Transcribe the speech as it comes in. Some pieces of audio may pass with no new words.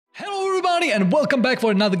everybody, and welcome back for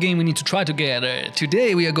another game we need to try together.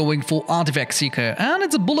 Today we are going for Artifact Seeker, and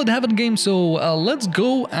it's a bullet heaven game, so let's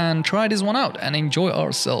go and try this one out and enjoy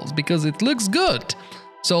ourselves because it looks good.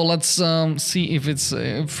 So let's see if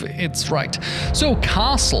it's right. So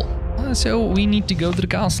castle. So we need to go to the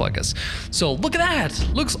castle, I guess. So look at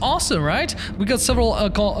that, looks awesome, right? We got several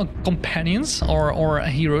companions or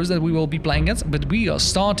heroes that we will be playing against, but we are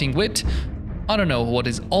starting with, I don't know what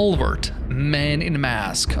is Olvert, man in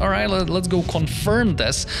mask. All right, let's go confirm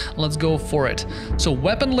this. Let's go for it. So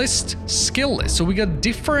weapon list, skill list. So we got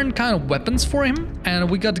different kind of weapons for him, and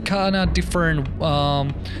we got kind of different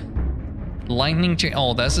lightning chain.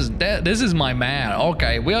 Oh, this is my man.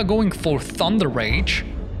 Okay, we are going for Thunder Rage.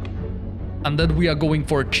 And then we are going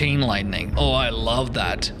for Chain Lightning. Oh, I love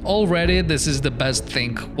that. Already, this is the best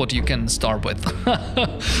thing what you can start with.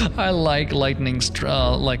 I like lightning spells.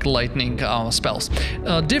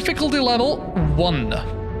 Difficulty level 1.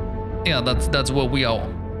 Yeah, that's where we are.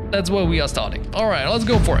 That's where we are starting. All right, let's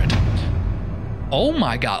go for it. Oh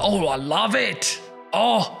my god. Oh, I love it.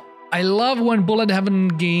 Oh, I love when bullet heaven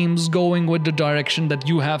games going with the direction that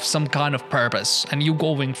you have some kind of purpose and you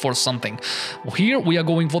going for something. Here we are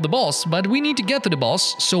going for the boss, but we need to get to the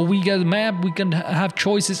boss, so we get a map, we can have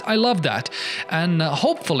choices. I love that, and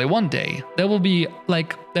hopefully one day there will be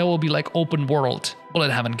like open world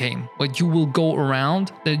bullet heaven game where you will go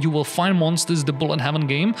around, that you will find monsters. The bullet heaven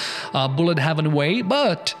game, bullet heaven way,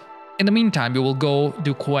 but in the meantime you will go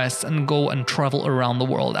do quests and go and travel around the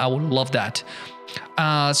world. I would love that.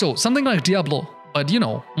 So something like Diablo, but you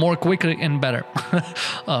know, more quicker and better.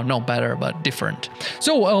 Not better, but different.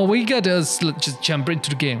 So we get let's just jump into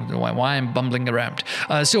the game. Why I'm bumbling around.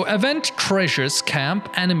 So event, treasures, camp,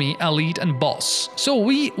 enemy, elite, and boss. So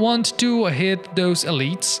we want to hit those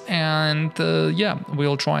elites, and yeah,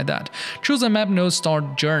 we'll try that. Choose a map, no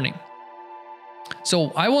start journey.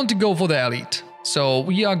 So I want to go for the elite. So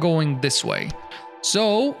we are going this way.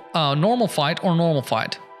 So normal fight or normal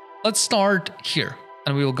fight. Let's start here,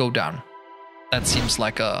 and we will go down. That seems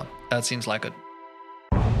like a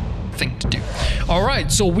thing to do. All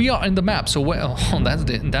right, so we are in the map. So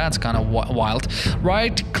that's kind of wild.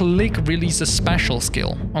 Right click, release a special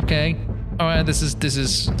skill. Okay. All right. This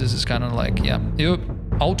is kind of like, yeah.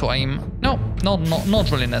 Auto aim. No,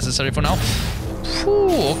 not really necessary for now.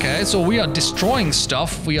 Whew, okay, so we are destroying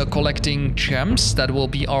stuff. We are collecting gems. That will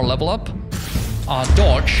be our level up.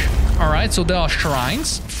 Dodge. All right, so there are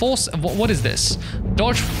shrines. Force. What is this?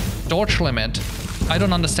 Dodge limit. I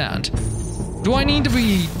don't understand. Do I need to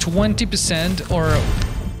be 20% or?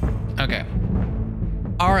 Okay.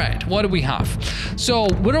 All right. What do we have? So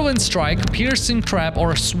Whirlwind Strike, Piercing Trap,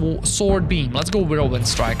 or Sword Beam. Let's go Whirlwind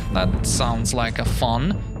Strike. That sounds like a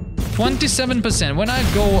fun. 27%. When I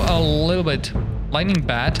go a little bit Lightning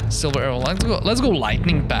Bat, Silver Arrow. Let's go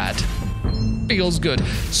Lightning Bat. Feels good.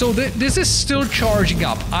 So this is still charging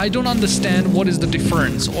up. I don't understand what is the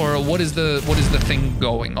difference or what is the thing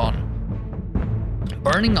going on.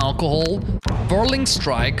 Burning Alcohol, Whirling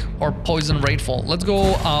Strike, or Poison Rainfall. Let's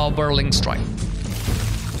go Whirling Strike.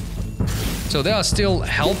 So there are still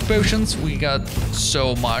health potions. We got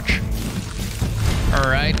so much. All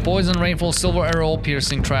right, Poison Rainfall, Silver Arrow,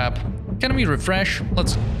 Piercing Trap. Can we refresh?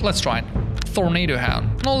 Let's try it. Tornado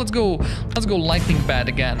Hound. No, let's go Lightning Bat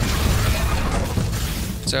again.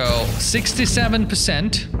 So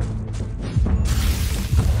 67%.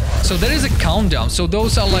 So there is a countdown. So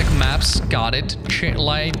those are like maps. Got it. Chain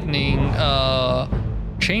Lightning,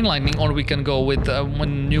 or we can go with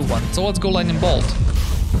one new one. So let's go Lightning Bolt.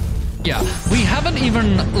 Yeah, we haven't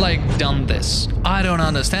even like done this. I don't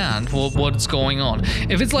understand what's going on.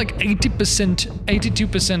 If it's like 80%,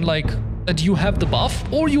 82% like that you have the buff,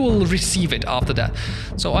 or you will receive it after that.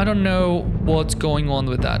 So I don't know what's going on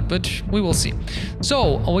with that, but we will see.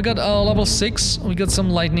 So we got level 6. We got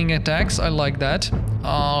some lightning attacks. I like that.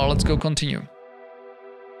 Let's go continue.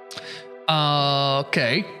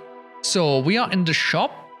 Okay. So we are in the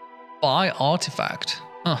shop. Buy artifact.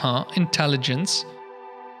 Intelligence.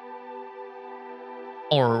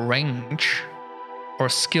 Or range. Or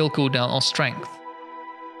skill cooldown or strength.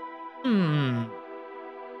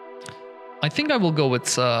 I think I will go with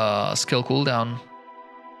skill cooldown.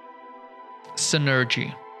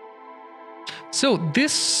 Synergy. So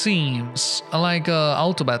this seems like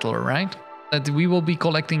auto battle, right? That we will be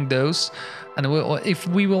collecting those, and if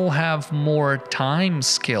we will have more time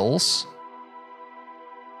skills,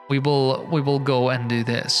 we will go and do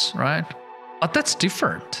this, right? But that's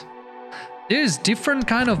different. There's different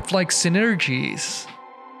kind of like synergies.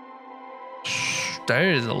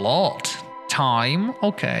 There is a lot. Time,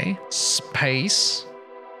 okay. Space.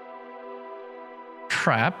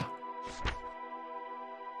 Trap.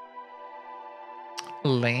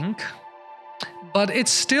 Link. But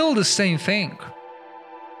it's still the same thing.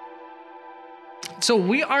 So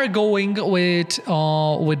we are going with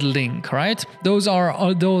Link, right? Those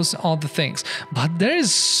are the things. But there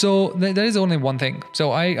is only one thing.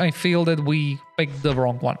 So I feel that we picked the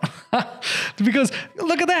wrong one. Because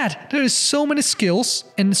look at that. There is so many skills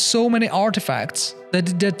and so many artifacts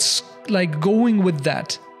that's like going with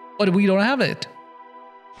that. But we don't have it.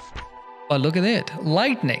 But look at it.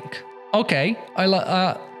 Lightning. Okay.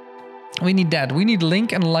 We need that. We need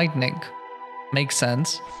Link and Lightning. Makes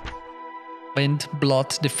sense. Wind, blood,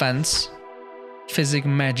 defense, physic,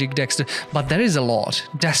 magic, dexter. But there is a lot.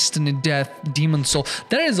 Destiny, death, demon soul.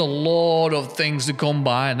 There is a lot of things to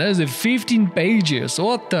combine. There is 15 pages.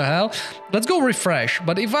 What the hell? Let's go refresh.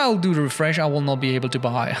 But if I'll do the refresh, I will not be able to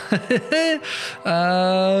buy.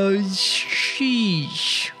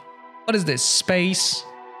 Sheesh. What is this? Space,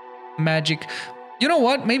 magic. You know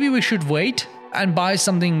what? Maybe we should wait and buy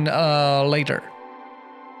something later.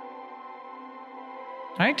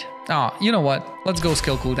 Right? You know what? Let's go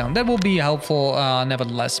skill cooldown. That will be helpful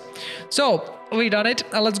nevertheless. So, we done it.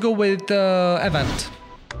 Let's go with event.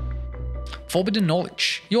 Forbidden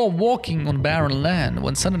knowledge. You are walking on barren land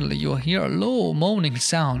when suddenly you hear a low moaning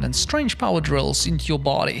sound and strange power drills into your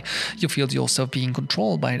body. You feel yourself being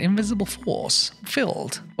controlled by an invisible force.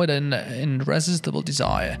 Filled with an irresistible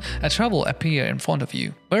desire, a traveler appears in front of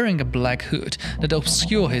you, wearing a black hood that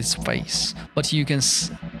obscures his face, but you can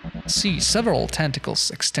see several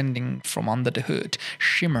tentacles extending from under the hood,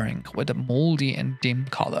 shimmering with a moldy and dim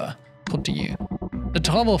color. Put to you. The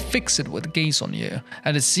traveler fixed with gaze on you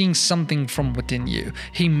and is seeing something from within you.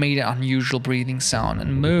 He made an unusual breathing sound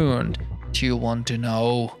and moaned. Do you want to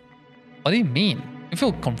know? What do you mean? You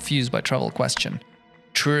feel confused by travel question.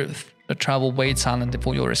 Truth. The travel waits silently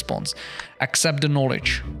for your response. Accept the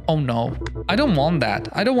knowledge. Oh no, I don't want that.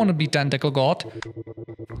 I don't want to be tentacle god.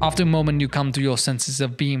 After a moment, you come to your senses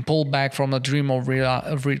of being pulled back from a dream of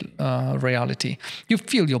reality. You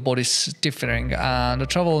feel your body stiffening and the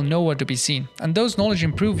travel nowhere to be seen. And those knowledge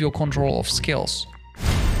improve your control of skills.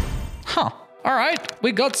 Huh. Alright,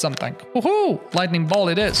 we got something. Woohoo! Lightning ball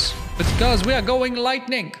it is. Because we are going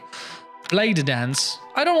lightning. Blade dance.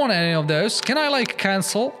 I don't want any of those. Can I like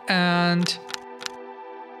cancel and...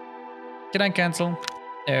 Can I cancel?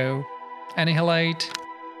 No. Annihilate.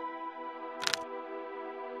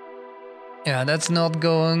 Yeah, that's not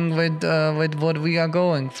going with what we are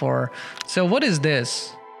going for. So what is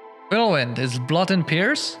this? Whirlwind is blood and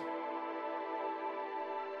pierce?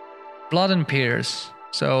 Blood and pierce.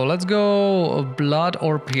 So let's go blood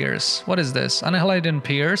or pierce. What is this? Annihilate and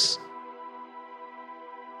pierce.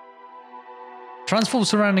 Transform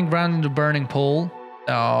surrounding ground into burning pool.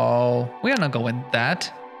 Oh, we are not going with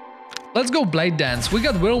that. Let's go Blade Dance. We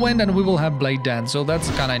got Whirlwind and we will have Blade Dance, so that's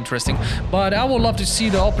kind of interesting. But I would love to see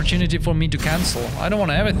the opportunity for me to cancel. I don't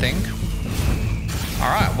want everything.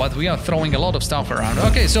 Alright, but we are throwing a lot of stuff around.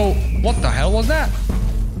 Okay, so what the hell was that?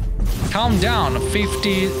 Calm down,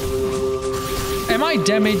 50... Am I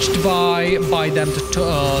damaged by them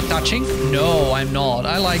touching? No, I'm not.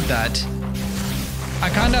 I like that. I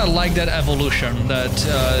kind of like that evolution, that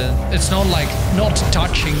it's not like not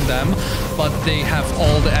touching them, but they have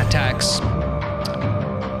all the attacks.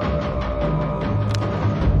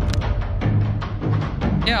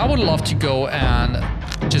 Yeah, I would love to go and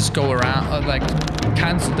just go around, like,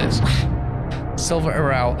 cancel this. Silver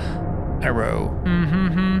arrow.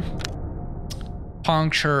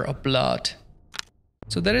 Puncture of blood.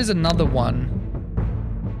 So there is another one.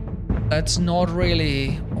 That's not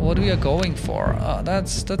really what we are going for. That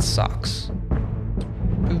sucks.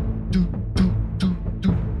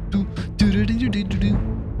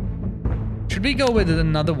 Should we go with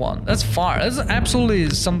another one? That's far. That's absolutely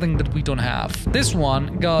something that we don't have. This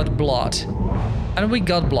one got blood. And we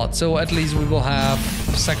got blood, so at least we will have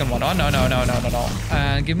a second one. Oh,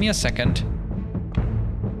 no. Give me a second.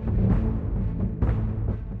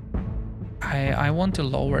 I want to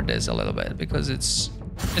lower this a little bit because it's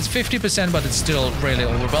 50%, but it's still really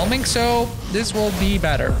overwhelming, so this will be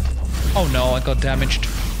better. Oh no, I got damaged.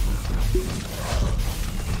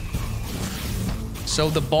 So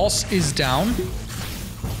the boss is down.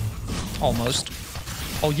 Almost.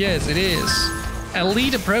 Oh yes, it is.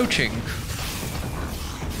 Elite approaching.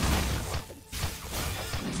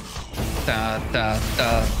 Da da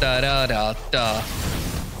da da da da da.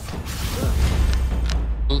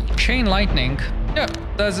 Chain lightning. Yeah,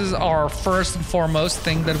 this is our first and foremost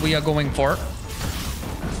thing that we are going for.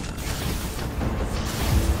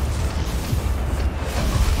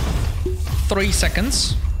 Three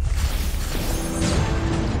seconds.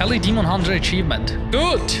 Elite Demon Hunter achievement.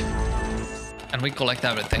 Good! And we collect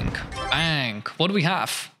everything. Bang. What do we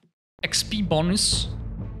have? XP bonus.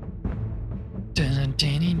 Dun,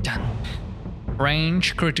 dun, dun, dun.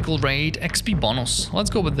 Range, critical rate, XP bonus. Let's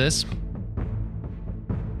go with this.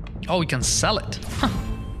 Oh, we can sell it. Huh.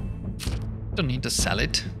 Don't need to sell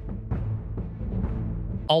it.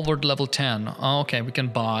 Alward level 10. Oh, okay, we can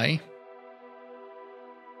buy.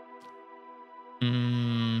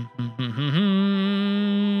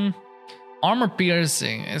 Armor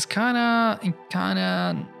piercing is kinda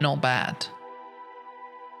not bad.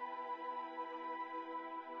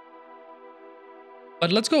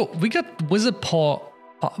 But let's go. We got Wizard's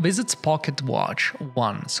Pocket Watch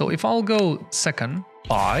 1. So if I'll go second,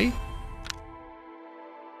 buy.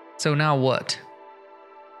 So now what?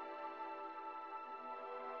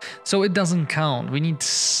 So it doesn't count. We need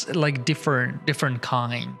like different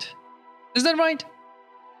kind. Is that right?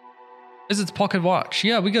 Wizard's Pocket Watch.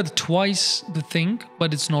 Yeah, we got twice the thing,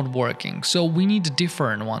 but it's not working. So we need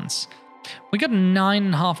different ones. We got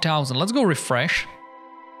 9,500. Let's go refresh.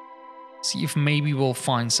 See if maybe we'll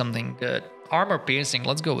find something good. Armor piercing,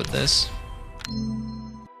 let's go with this.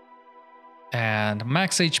 And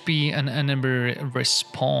max HP and enemy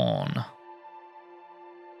respawn.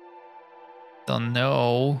 Don't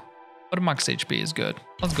know. But max HP is good.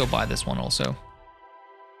 Let's go buy this one also.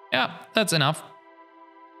 Yeah, that's enough.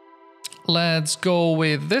 Let's go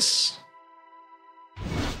with this.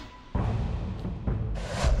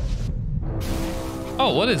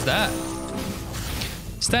 Oh, what is that?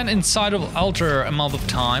 Stand inside of altar amount of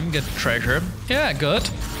time, get treasure. Yeah, good.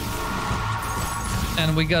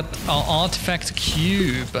 And we got our artifact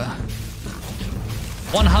cube.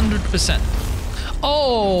 100%.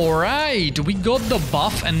 Oh, right. We got the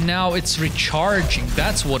buff and now it's recharging.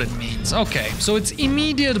 That's what it means. Okay, so it's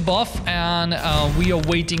immediate buff and we are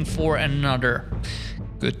waiting for another.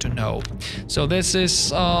 Good to know. So this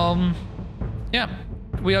is, yeah,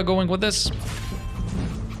 we are going with this.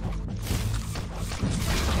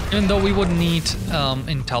 Even though we would need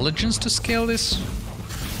intelligence to scale this.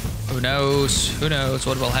 Who knows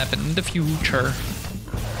what will happen in the future.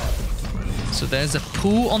 So there's a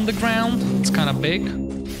poo on the ground, it's kind of big.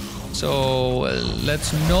 So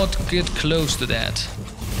let's not get close to that.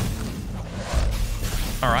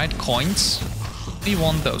 Alright, coins. We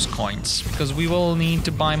want those coins, because we will need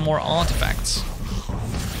to buy more artifacts.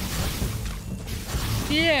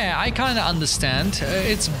 Yeah, I kind of understand.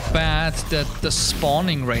 It's bad that the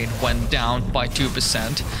spawning rate went down by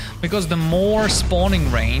 2%, because the more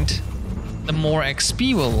spawning rate, the more XP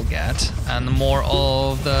we will get, and the more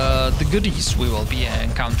of the goodies we will be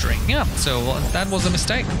encountering. Yeah, so that was a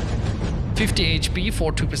mistake. 50 HP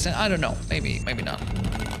for 2%, I don't know, maybe not.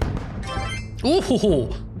 Ooh,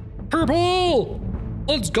 purple!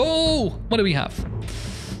 Let's go! What do we have?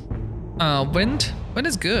 Wind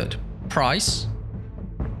is good. Price.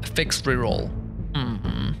 Fixed reroll.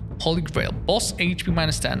 Holy Grail. Boss HP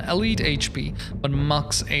minus 10. Elite HP, but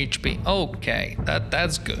max HP. Okay,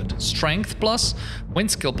 that's good. Strength plus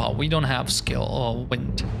wind skill power. We don't have skill or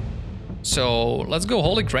wind. So let's go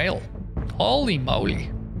Holy Grail. Holy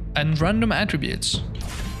moly. And random attributes.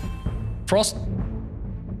 Frost,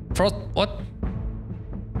 what?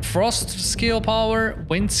 Frost skill power,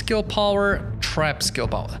 wind skill power, trap skill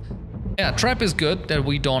power. Yeah, trap is good that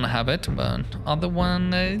we don't have it, but other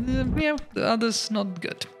one, yeah, the other's not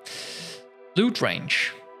good. Loot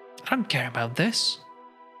range. I don't care about this.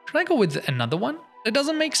 Should I go with another one? It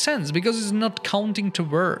doesn't make sense because it's not counting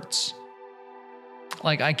towards.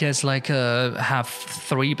 Like, I guess like have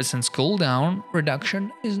 3% cooldown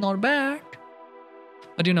reduction is not bad.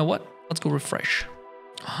 But you know what? Let's go refresh.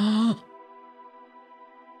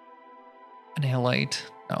 Annihilate.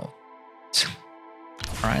 No.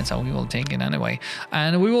 Alright, so we will take it anyway.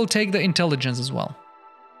 And we will take the intelligence as well.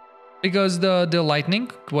 Because the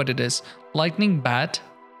lightning, what it is? Lightning bat.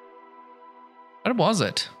 What was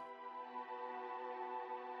it?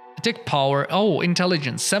 Attack power. Oh,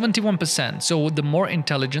 intelligence. 71%. So the more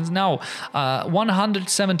intelligence. Now,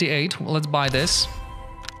 178. Let's buy this.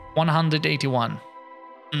 181.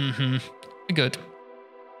 Good.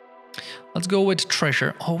 Let's go with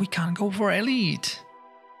treasure. Oh, we can't go for elite.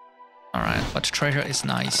 Alright, but treasure is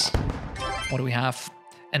nice. What do we have?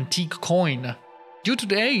 Antique coin. Due to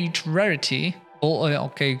the age, rarity. Oh,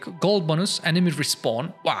 okay, gold bonus, enemy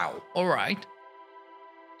respawn. Wow, alright.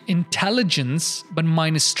 Intelligence, but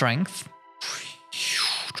minus strength.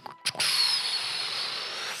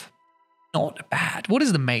 Not bad. What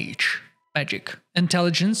is the mage? Magic.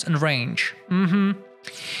 Intelligence and range.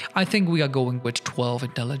 I think we are going with 12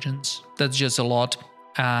 intelligence. That's just a lot.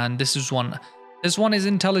 And this is one. This one is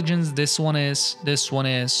intelligence. This one is.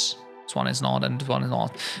 This one is not, and this one is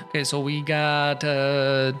not. Okay, so we got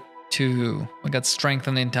 2. We got strength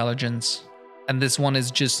and intelligence. And this one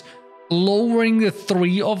is just lowering the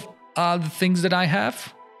 3 of the things that I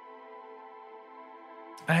have.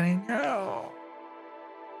 I don't know.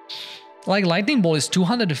 Like, lightning ball is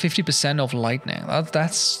 250% of lightning.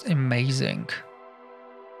 That's amazing.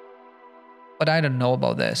 But I don't know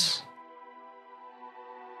about this.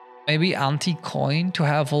 Maybe anti-coin to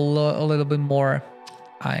have a little bit more.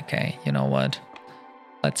 Okay, you know what?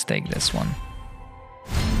 Let's take this one.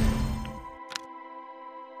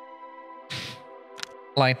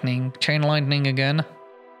 Lightning, chain lightning again.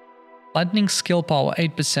 Lightning skill power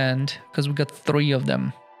 8% because we got 3 of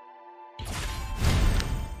them.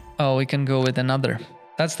 Oh, we can go with another.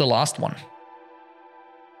 That's the last one.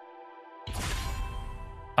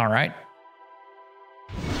 All right.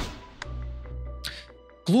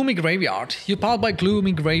 Gloomy Graveyard. You're powered by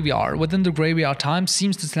Gloomy Graveyard. Within the graveyard, time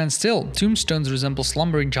seems to stand still. Tombstones resemble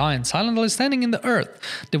slumbering giants, silently standing in the earth.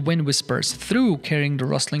 The wind whispers through, carrying the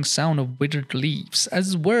rustling sound of withered leaves,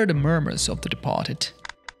 as were the murmurs of the departed.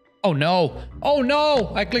 Oh no! Oh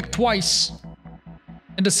no! I clicked twice!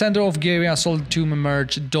 In the center of Gavia, a solid tomb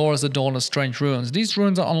emerged, doors adorn of strange ruins. These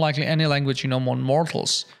ruins are unlikely any language you know among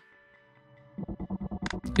mortals.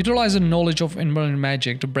 Utilize the knowledge of inborn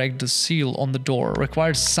magic to break the seal on the door.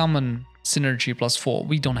 Requires summon synergy +4.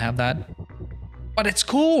 We don't have that. But it's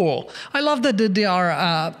cool! I love that they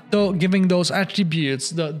are giving those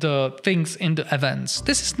attributes, the things in the events.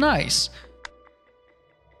 This is nice.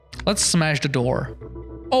 Let's smash the door.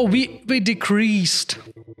 Oh, we decreased.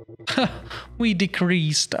 We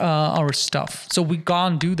decreased our stuff. So we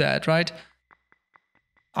can't do that, right?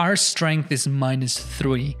 Our strength is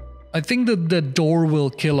 -3. I think that the door will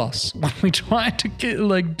kill us when we try to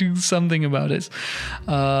do something about it.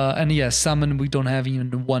 And yeah, summon, we don't have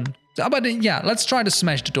even 1. But yeah, let's try to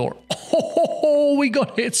smash the door. Oh, we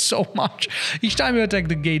got hit so much. Each time you attack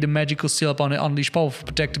the gate, the magical seal upon it unleash powerful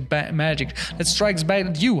protective magic that strikes back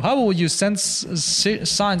at you. How will you sense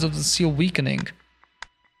signs of the seal weakening?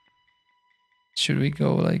 Should we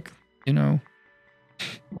go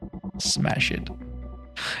smash it?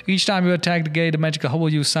 Each time you attack the gate, the magical how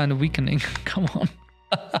will you sign a weakening? Come on.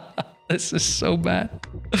 This is so bad.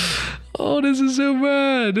 Oh, this is so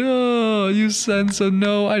bad. Oh, you sense so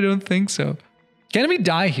no, I don't think so. Can we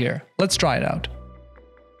die here? Let's try it out.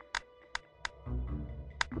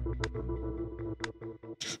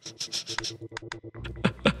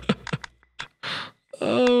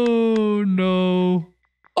 Oh no.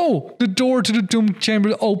 Oh, the door to the tomb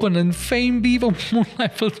chamber opened and faint beam of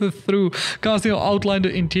moonlight filtered through, casting an outline the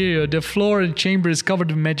interior. The floor and chamber is covered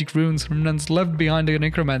with magic runes, remnants left behind the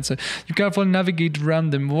necromancer. You carefully navigate around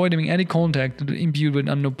them, avoiding any contact imbued with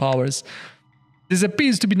unknown powers. This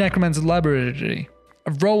appears to be necromancer's laboratory.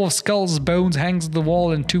 A row of skulls' bones hangs on the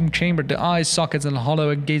wall in tomb chamber, the eyes, sockets, and hollow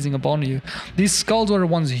are gazing upon you. These skulls were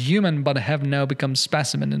once human, but have now become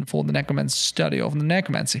specimens for the necromancer's study of the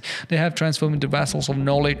necromancy. They have transformed into vessels of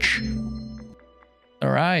knowledge.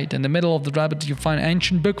 Alright, in the middle of the rabbit you find an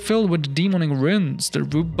ancient book filled with demonic runes. The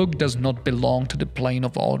book does not belong to the plane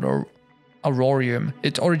of Aurorium.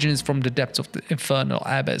 Its origin is from the depths of the infernal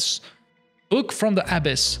abyss. Book from the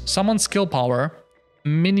abyss. Summon skill power.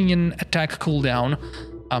 Minion attack cooldown,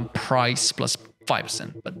 price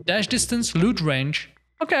 +5%. But dash distance, loot range,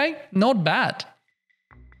 okay, not bad.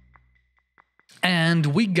 And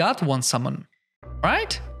we got 1 summon,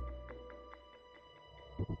 right?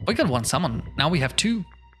 We got 1 summon. Now we have 2.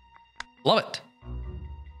 Love it.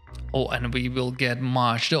 Oh, and we will get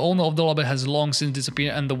March. The owner of the lobby has long since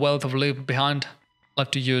disappeared, and the wealth of left behind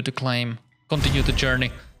left to you to claim. Continue the journey.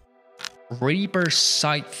 Reaper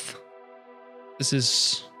Scythe. This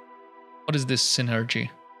is... What is this synergy?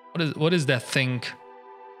 What is that thing?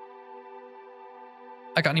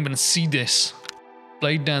 I can't even see this.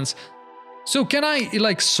 Blade Dance. So can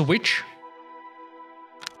I switch?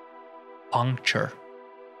 Puncture.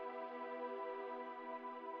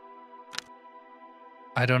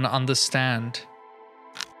 I don't understand.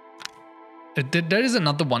 There is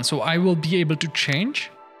another one, so I will be able to change.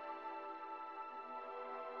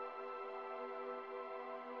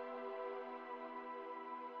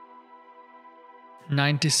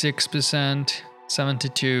 %,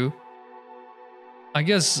 72. I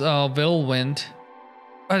guess Whirlwind.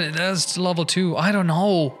 But that's level 2. I don't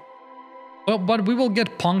know. But we will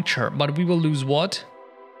get Puncture. But we will lose what?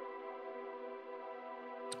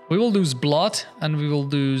 We will lose Blood and we will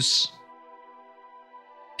lose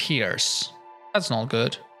Pierce. That's not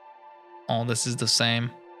good. Oh, this is the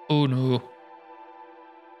same. Oh no.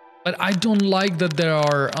 But I don't like that there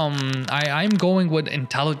are, I'm going with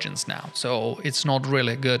intelligence now, so it's not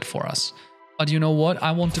really good for us. But you know what?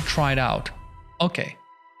 I want to try it out. Okay.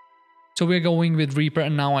 So we're going with Reaper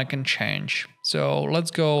and now I can change. So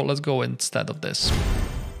let's go instead of this.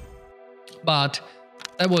 But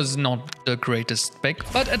that was not the greatest pick,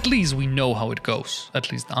 but at least we know how it goes.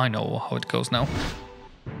 At least I know how it goes now.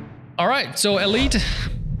 All right, so Elite.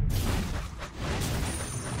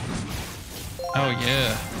 Oh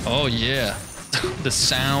yeah, oh yeah, the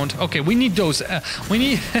sound. Okay, we need those.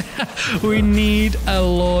 We need a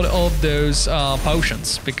lot of those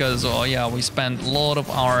potions because oh yeah, we spent a lot of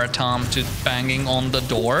our time to banging on the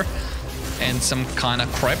door and some kind of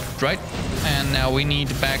crap, right? And now we need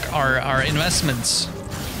back our investments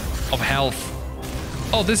of health.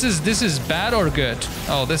 Oh, this is bad or good?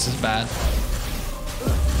 Oh, this is bad.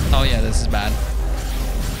 Oh yeah, this is bad.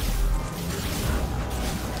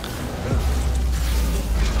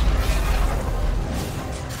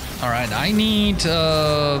 All right, I need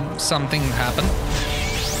something to happen.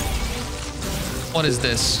 What is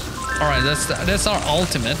this? All right, that's our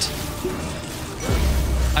ultimate.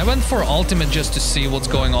 I went for ultimate just to see what's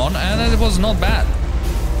going on, and it was not bad.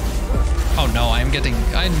 Oh no, I'm getting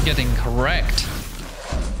wrecked.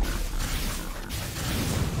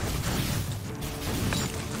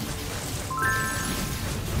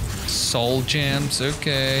 Soul gems,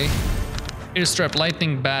 okay. Earstrap,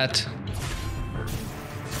 lightning bat.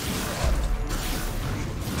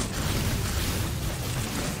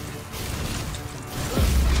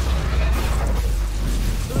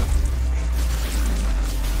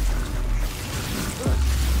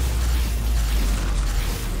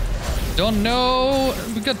 Don't know.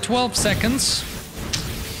 We got 12 seconds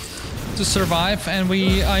to survive, and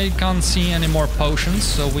I can't see any more potions,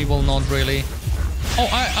 so we will not really. Oh,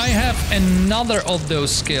 I have another of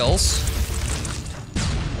those skills.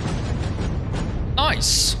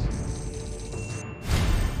 Nice.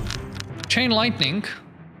 Chain lightning,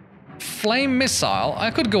 flame missile.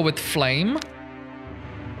 I could go with flame,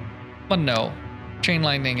 but no, chain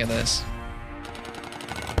lightning it is.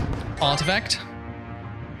 Artifact.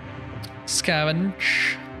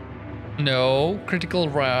 Scavenge. No. Critical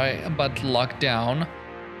ray, but lockdown.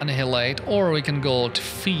 Annihilate. Or we can go to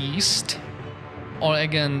feast. Or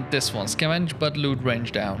again, this one. Scavenge, but loot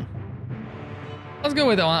range down. Let's go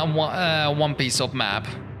with one piece of map.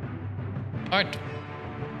 Alright.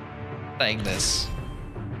 Take this.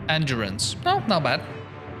 Endurance. No, not bad.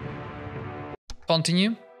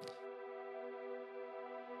 Continue.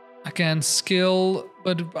 Again, skill,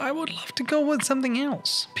 but I would love to go with something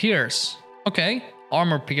else. Pierce. Okay.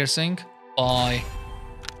 Armor piercing. Buy.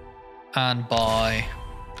 And buy.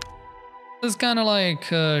 It's kind of like,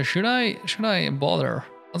 should I bother?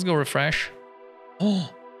 Let's go refresh.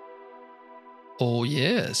 Oh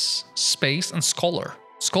yes. Space and Scholar.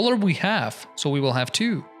 Scholar we have, so we will have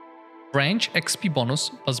 2. Range XP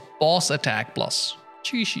bonus plus boss attack plus.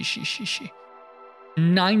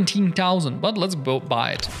 19,000, but let's go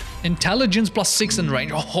buy it. Intelligence plus 6 in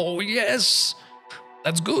range. Oh yes,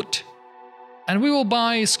 that's good. And we will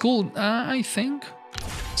buy school. I think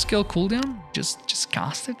skill cooldown. Just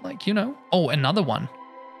cast it, like, you know. Oh, another one.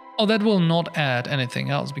 Oh, that will not add anything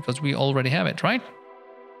else because we already have it, right?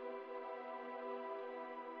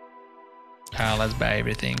 Let's buy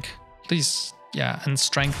everything, please. Yeah, and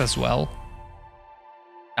strength as well.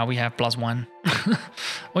 Now we have +1.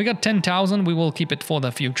 We got 10,000. We will keep it for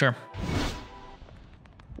the future.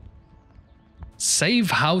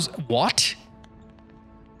 Save house. What?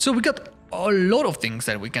 So we got a lot of things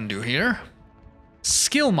that we can do here.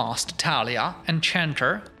 Skill Master Talia,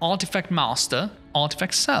 Enchanter, Artifact Master,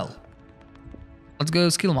 Artifact Cell. Let's go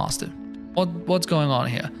Skill Master. What's going on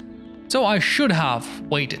here? So I should have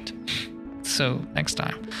waited. So next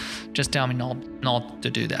time, just tell me not to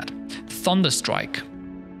do that. Thunderstrike.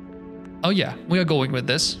 Oh yeah, we are going with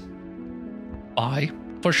this. Buy,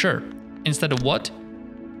 for sure. Instead of what?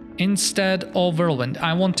 Instead of Whirlwind.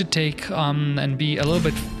 I want to take and be a little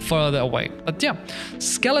bit further away. But yeah,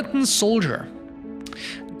 Skeleton Soldier.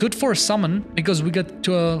 Good for summon because we get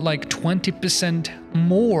to like 20%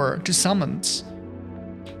 more to summons.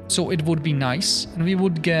 So it would be nice. And we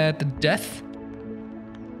would get Death.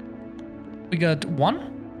 We got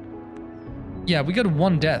 1? Yeah, we got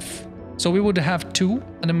 1 Death. So we would have 2,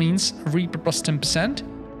 and that means Reaper plus 10%,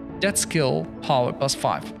 Death Skill Power plus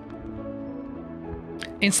 5.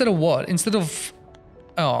 Instead of what? Instead of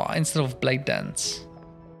Blade Dance.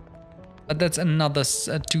 But that's another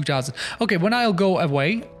 2,000. Okay, when I'll go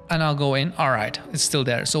away and I'll go in, all right, it's still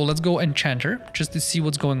there. So let's go Enchanter just to see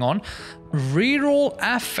what's going on. Reroll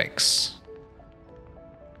affix.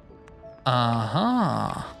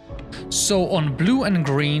 Uh-huh. So on blue and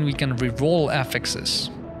green, we can reroll affixes.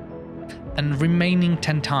 And remaining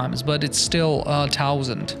 10 times, but it's still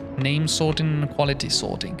 1,000. Name sorting and quality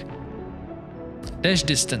sorting. Dash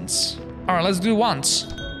distance. Alright, let's do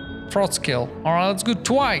once. Fraud skill. Alright, let's go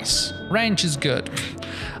twice. Range is good.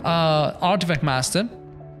 Artifact master.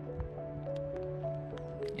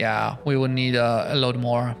 Yeah, we would need a lot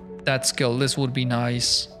more. That skill, this would be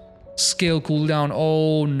nice. Skill cooldown.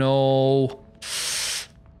 Oh no.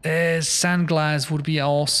 Sandglass would be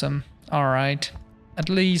awesome. Alright. At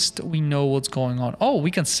least we know what's going on. Oh,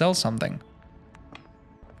 we can sell something.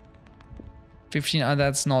 15,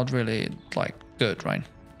 that's not really like good, right?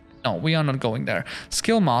 No, we are not going there.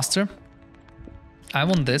 Skill master. I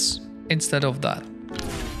want this instead of that.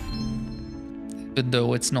 Even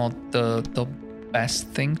though it's not the best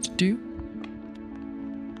thing to do.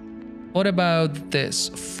 What about this?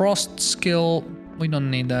 Frost skill. We don't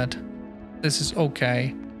need that. This is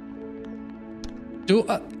okay.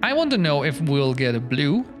 I want to know if we'll get a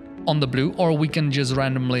blue on the blue or we can just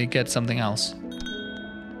randomly get something else.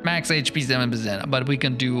 Max HP 7%, but we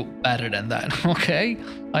can do better than that. Okay,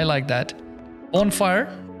 I like that. Bonfire.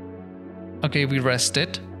 Okay, we rest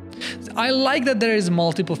it. I like that there is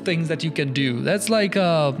multiple things that you can do. That's like,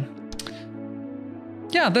 yeah,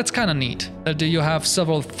 that's kind of neat. That you have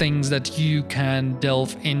several things that you can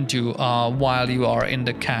delve into while you are in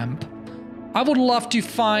the camp. I would love to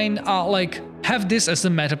find, have this as a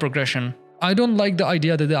meta progression. I don't like the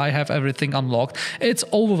idea that I have everything unlocked. It's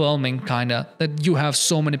overwhelming, kinda, that you have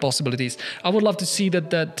so many possibilities. I would love to see that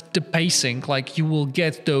the pacing, like you will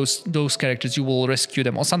get those characters, you will rescue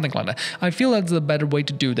them or something like that. I feel that's a better way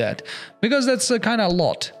to do that because that's kind of a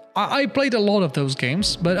lot. I played a lot of those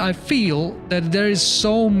games, but I feel that there is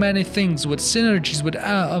so many things with synergies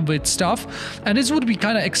with stuff, and this would be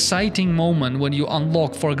kind of exciting moment when you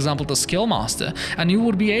unlock, for example, the skill master, and you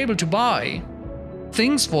would be able to buy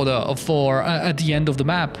things for at the end of the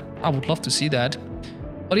map. I would love to see that.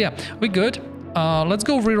 But yeah, we're good. Let's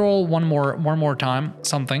go reroll one more time.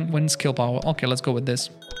 Something win skill power. Okay, let's go with this.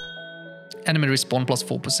 Enemy respawn plus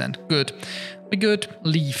 4%. Good. We good.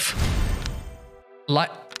 Leave.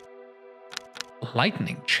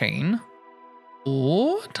 Lightning chain.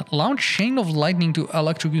 What? Launch chain of lightning to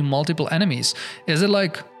electrocute multiple enemies. Is it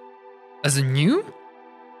like as a new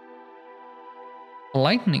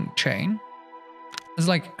lightning chain? It's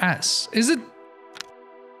like S. Is it?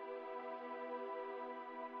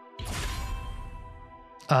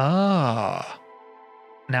 Ah.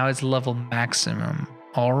 Now it's level maximum.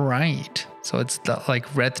 All right. So it's the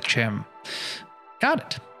like red gem. Got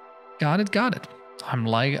it. Got it.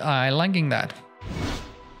 I liking that.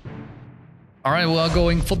 All right, we are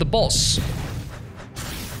going for the boss.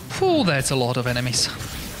 Oh, that's a lot of enemies.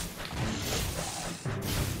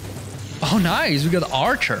 Oh, nice. We got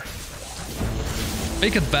Archer.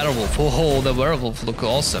 Make it werewolf. Oh, the werewolf look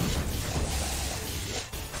awesome.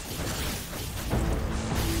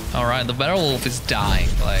 All right, the werewolf is dying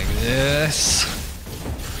like this.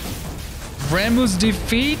 Remus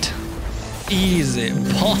defeat. Easy.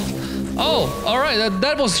 Oh, all right.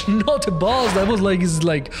 That was not a boss. That was like his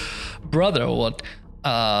brother or what?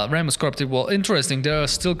 Remus corrupted. Well, interesting. There are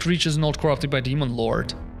still creatures not corrupted by Demon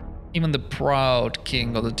Lord. Even the proud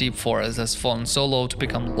king of the deep forest has fallen so low to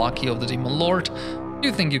become lucky of the Demon Lord. Do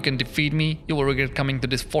you think you can defeat me? You will regret coming to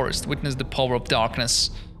this forest. Witness the power of darkness.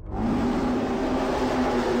 All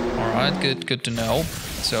right, good to know.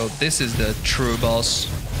 So this is the true boss.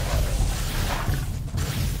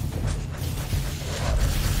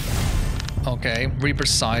 Okay, Reaper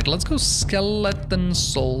side. Let's go Skeleton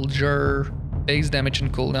Soldier. Base damage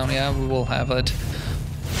and cooldown. Yeah, we will have it.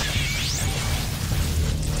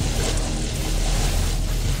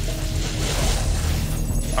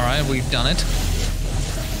 Alright, we've done it.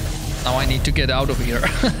 Now I need to get out of here.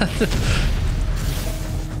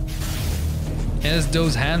 Yes,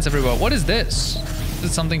 those hands everywhere. What is this? Is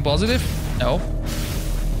it something positive? No.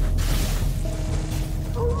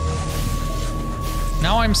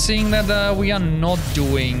 Now I'm seeing that we are not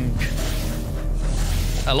doing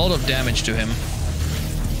a lot of damage to him.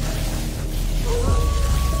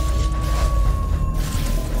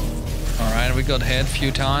 Alright, we got hit a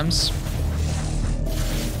few times.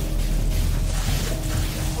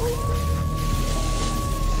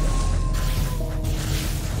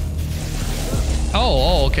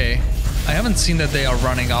 Oh, okay. I haven't seen that they are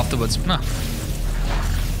running afterwards. Nah.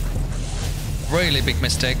 Really big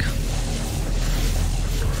mistake.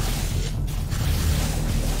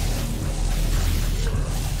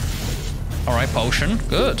 Alright, potion.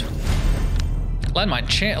 Good.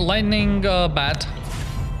 Lightning bat.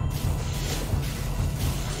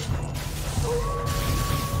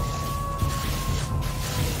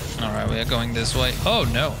 Alright, we are going this way. Oh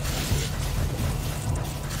no.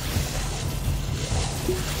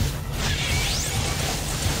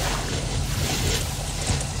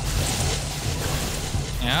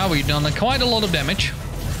 Yeah, we've done quite a lot of damage.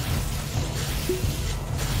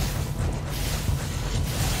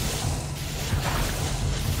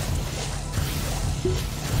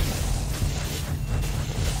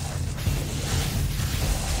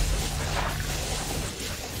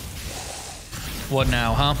 What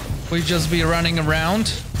now, huh? We just be running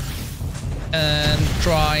around and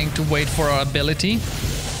trying to wait for our ability.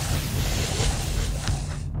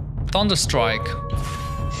 Thunderstrike.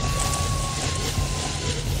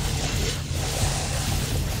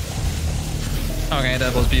 Okay,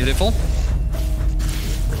 that was beautiful.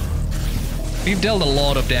 We've dealt a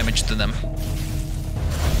lot of damage to them.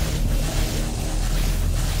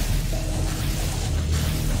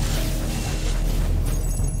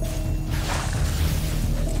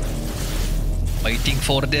 Waiting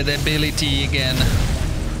for the ability again.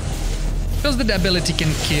 Because the ability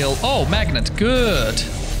can kill. Oh, magnet. Good.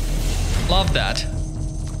 Love that.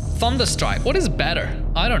 Thunderstrike. What is better?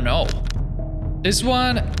 I don't know. This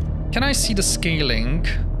one, can I see the scaling?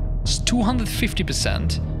 It's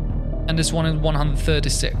 250%. And this one is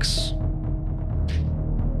 136.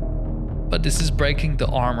 But this is breaking the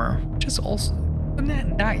armor, which is also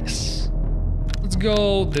nice. Let's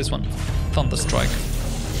go this one. Thunderstrike.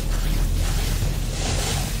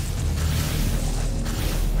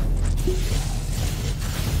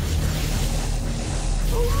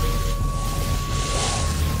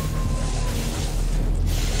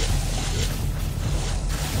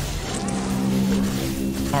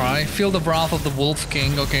 Alright, feel the wrath of the Wolf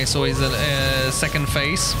King. Okay, so he's a second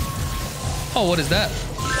phase. Oh, what is that?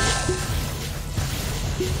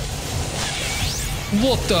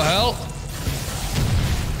 What the hell?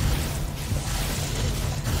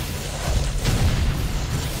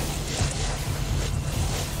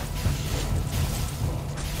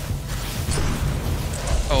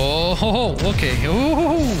 Oh, okay.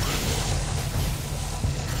 Ooh.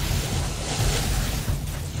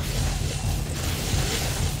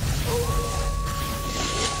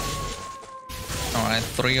 Alright,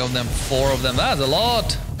 3 of them, 4 of them. That's a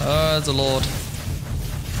lot. That's a lot.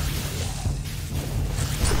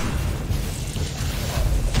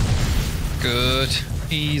 Good.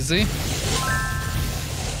 Easy.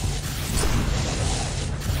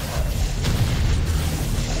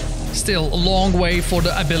 Still a long way for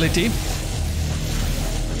the ability.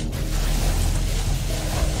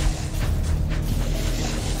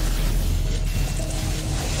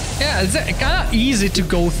 Yeah, it's kind of easy to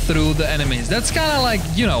go through the enemies. That's kind of like,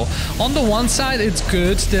 you know, on the one side it's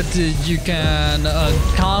good that you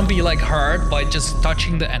can't be like hurt by just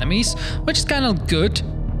touching the enemies, which is kind of good.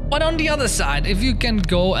 But on the other side, if you can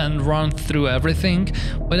go and run through everything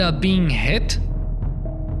without being hit,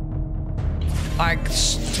 like,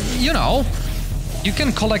 you know, you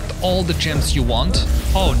can collect all the gems you want.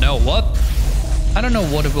 Oh no, what? I don't know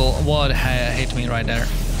what hit me right there.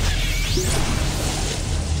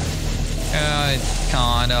 I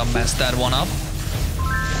kind of messed that one up.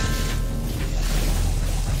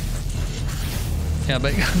 Yeah,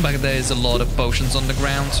 but there is a lot of potions on the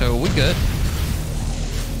ground, so we're good.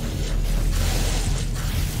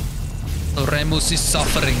 Remus is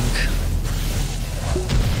suffering.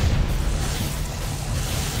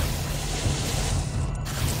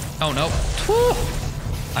 Oh no. Whew.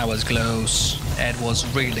 I was close. That was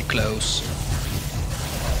really close.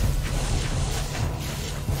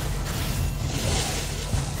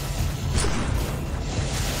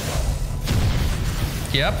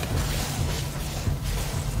 Yep.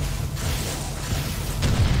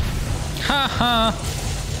 Haha.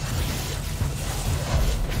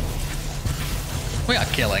 We are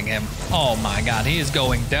killing him. Oh my god, he is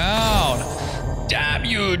going down. Damn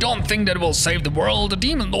you, don't think that will save the world. The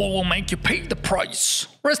Demon Lord will make you pay the price.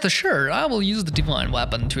 Rest assured, I will use the Divine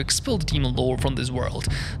Weapon to expel the Demon Lord from this world.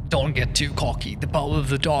 Don't get too cocky, the power of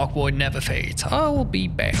the Dark Void never fades. I will be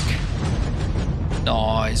back.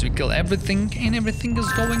 Nice, we kill everything and everything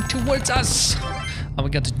is going towards us. And we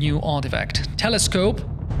got a new artifact. Telescope,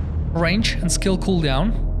 range and skill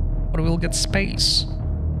cooldown. But we'll get space.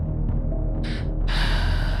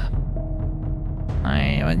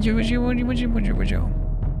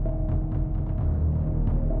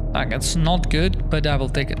 That's not good, but I will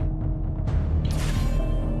take it.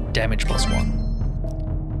 Damage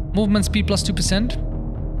 +1. Movement speed +2%.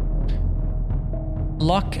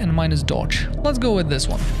 Luck and minus dodge. Let's go with this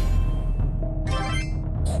one.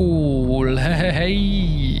 Cool.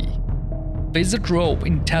 Hey. Wizard rope,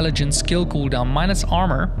 intelligence, skill cooldown, minus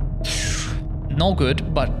armor. no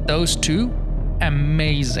good, but those two,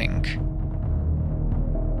 amazing.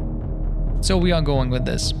 So we are going with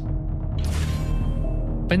this.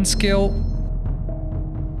 Pin skill,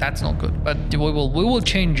 that's not good, but we will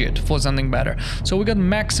change it for something better. So we got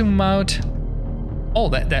maximum out. Oh,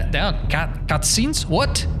 there are cutscenes?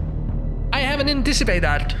 What? I haven't anticipated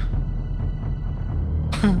that.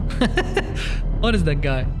 What is that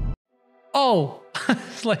guy? Oh,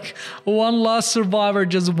 it's like one last survivor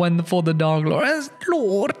just went for the Dark Lord. As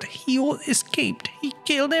Lord, he escaped. He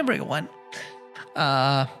killed everyone.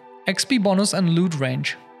 XP bonus and loot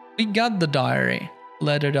range. We got the diary.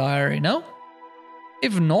 Letter diary, no?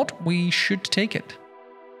 If not, we should take it.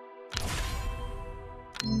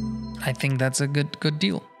 I think that's a good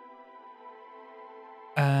deal.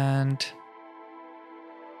 And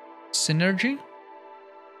synergy?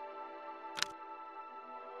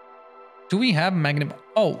 Do we have magnify?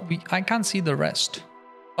 Oh, I can't see the rest.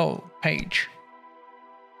 Oh, page.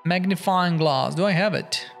 Magnifying glass. Do I have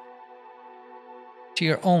it?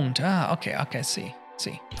 Tier owned. Ah, okay, see.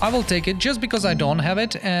 I will take it just because I don't have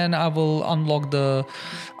it, and I will unlock the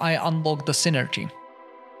synergy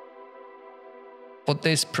for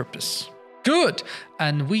this purpose. Good.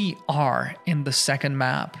 And we are in the second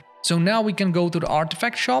map. So now we can go to the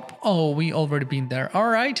artifact shop. Oh, we already been there. All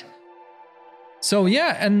right. So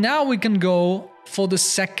yeah, and now we can go for the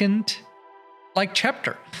second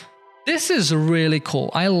chapter. This is really cool.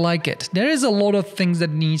 I like it. There is a lot of things that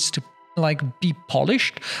needs to be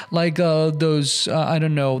polished, those I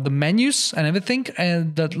don't know, the menus and everything,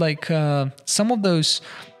 and that some of those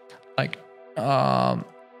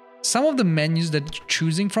some of the menus that you're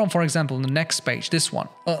choosing from, for example, the next page, this one,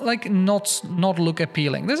 not look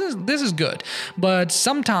appealing. This is good, but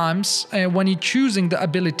sometimes when you're choosing the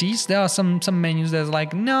abilities, there are some menus that's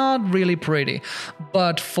not really pretty.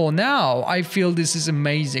 But for now, I feel this is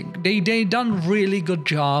amazing. They done really good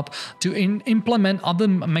job to implement other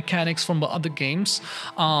mechanics from the other games.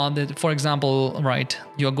 That, for example, right,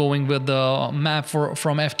 you're going with the map from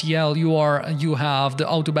FTL. You have the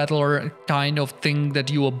auto battler kind of thing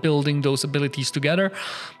that you are building those abilities together,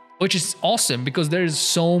 which is awesome because there is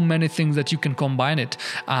so many things that you can combine it,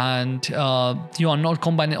 and you are not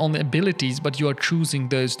combining only abilities, but you are choosing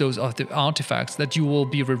those artifacts that you will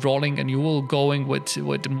be rerolling, and you will going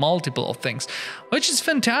with multiple of things, which is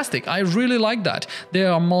fantastic. I really like that.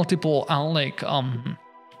 There are multiple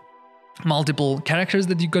multiple characters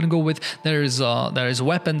that you can go with. There is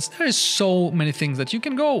weapons. There is so many things that you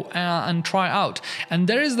can go and try out. And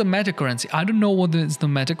there is the meta currency. I don't know what is the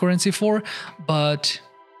meta currency for, but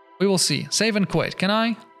we will see. Save and quit. Can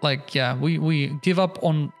I? Yeah, we give up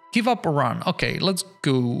a run. Okay, let's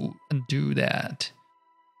go and do that.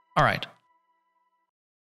 All right.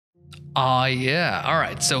 Yeah, all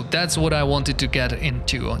right. So that's what I wanted to get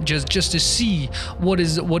into, just to see what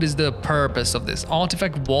is the purpose of this.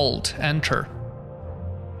 Artifact vault, enter.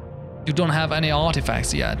 You don't have any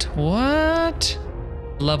artifacts yet. What?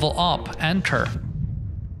 Level up, enter.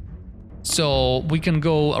 So we can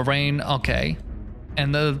go arraign, okay.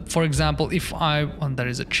 And for example, if there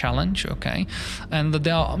is a challenge, okay, and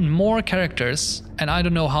there are more characters, and I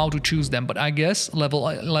don't know how to choose them, but I guess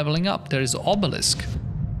leveling up. There is obelisk.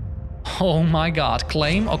 Oh my god,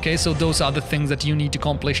 claim. Okay, so those are the things that you need to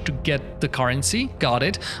accomplish to get the currency. Got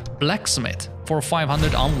it. Blacksmith for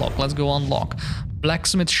 500 unlock. Let's go unlock.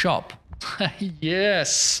 Blacksmith shop.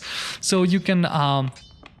 Yes. So you can,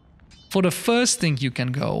 for the first thing you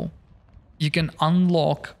can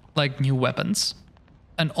unlock new weapons.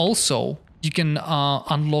 And also you can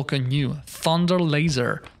unlock a new thunder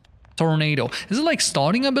laser tornado. Is it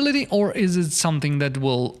starting ability, or is it something that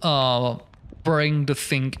will bring the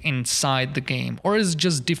thing inside the game, or is it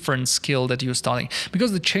just different skill that you're starting?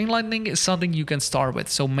 Because the chain lightning is something you can start with,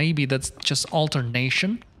 so maybe that's just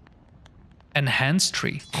alternation. Enhanced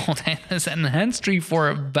tree. Oh, there's an enhanced tree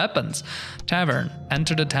for weapons. Tavern.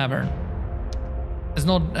 Enter the tavern. Does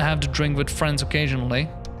not have to drink with friends occasionally.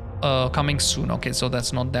 Coming soon. Okay, so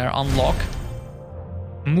that's not there. Unlock.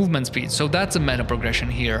 Movement speed. So that's a meta progression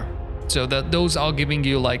here. So that those are giving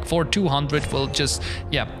you for 200 will just,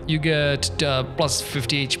 yeah, you get plus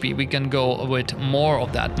 50 HP. We can go with more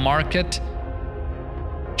of that. Market.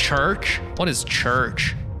 Church. What is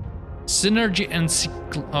church? Synergy and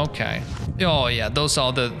okay. Oh yeah, those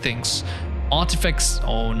are the things. Artifacts.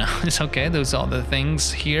 Oh no, it's okay. Those are the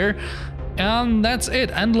things here. And that's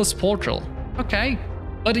it. Endless portal. Okay.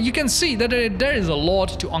 But you can see that there is a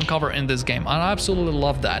lot to uncover in this game. I absolutely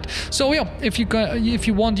love that. So yeah, if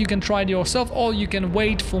you want, you can try it yourself, or you can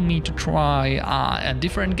wait for me to try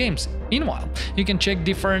different games. Meanwhile, you can check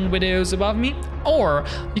different videos above me, or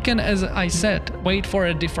you can, as I said, wait for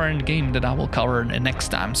a different game that I will cover next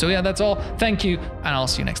time. So yeah, that's all. Thank you, and I'll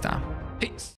see you next time. Peace.